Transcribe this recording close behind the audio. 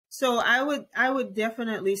So I would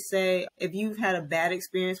definitely say if you've had a bad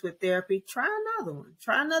experience with therapy, try another one.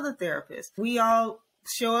 Try another therapist. We all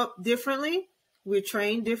show up differently. We're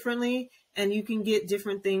trained differently, and you can get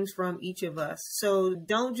different things from each of us. So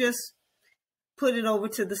don't just put it over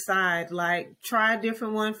to the side. Like, try a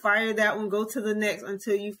different one, fire that one, go to the next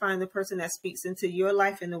until you find the person that speaks into your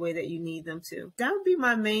life in the way that you need them to. That would be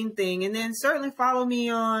my main thing. And then certainly follow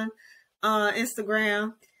me on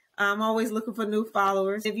Instagram. I'm always looking for new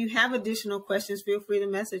followers. If you have additional questions, feel free to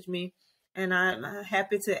message me, and I'm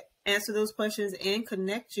happy to answer those questions and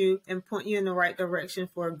connect you and point you in the right direction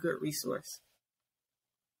for a good resource.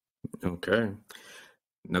 Okay.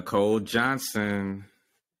 Nichole Johnson,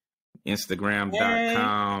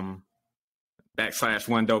 Instagram.com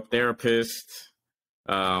 /OneDopeTherapist.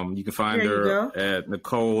 You can find her at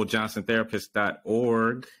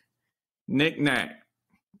NicholeJohnsonTherapist.org. Knick-knack.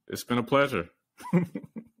 It's been a pleasure.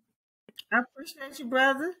 I appreciate you,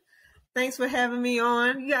 brother. Thanks for having me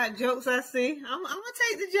on. You got jokes, I see. I'm going to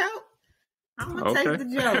take the joke. I'm going to take the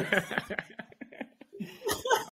joke.